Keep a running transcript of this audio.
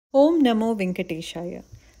Om Namo Venkateshaya.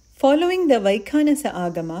 Following the Vaikhanasa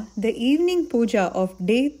Agama, the evening puja of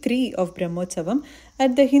Day 3 of Brahmotsavam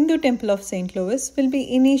at the Hindu temple of St. Louis will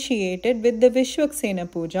be initiated with the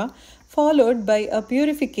Vishwaksena Puja, followed by a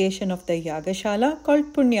purification of the Yagashala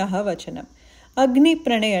called Punyaha Vachanam. Agni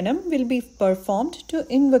Pranayanam will be performed to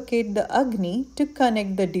invocate the Agni to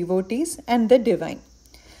connect the devotees and the divine.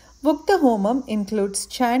 Vukta Homam includes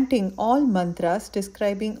chanting all mantras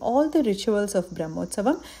describing all the rituals of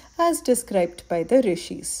Brahmotsavam as described by the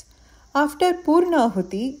rishis. After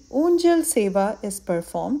Purnahuti, Unjal Seva is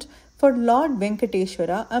performed for Lord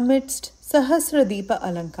Venkateshwara amidst Sahasradeepa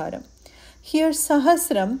Alankaram. Here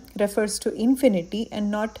Sahasram refers to infinity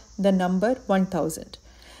and not the number 1000.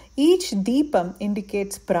 Each deepam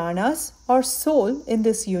indicates pranas or soul in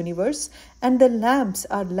this universe, and the lamps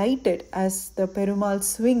are lighted as the Perumal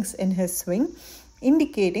swings in his swing,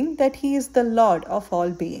 indicating that he is the Lord of all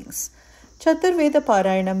beings. Chaturveda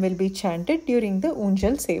Parayanam will be chanted during the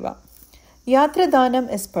Unjal Seva. Yatra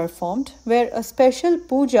Danam is performed, where a special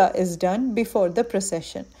puja is done before the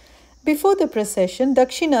procession. Before the procession,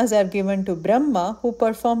 dakshinas are given to Brahma, who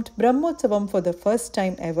performed Brahmotsavam for the first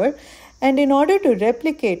time ever, and in order to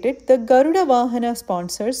replicate it, the Garuda Vahana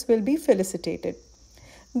sponsors will be felicitated.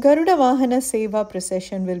 Garuda Vahana Seva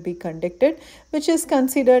procession will be conducted, which is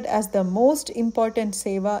considered as the most important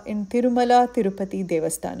seva in Tirumala Tirupati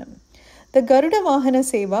Devasthanam. The Garuda Vahana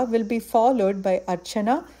Seva will be followed by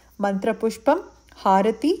Archana, Mantra Pushpam,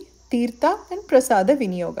 Harati, Tirtha and Prasada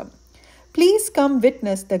Vinyogam. Please come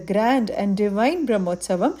witness the grand and divine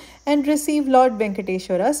Brahmotsavam and receive Lord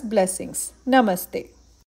Venkateshwara's blessings. Namaste.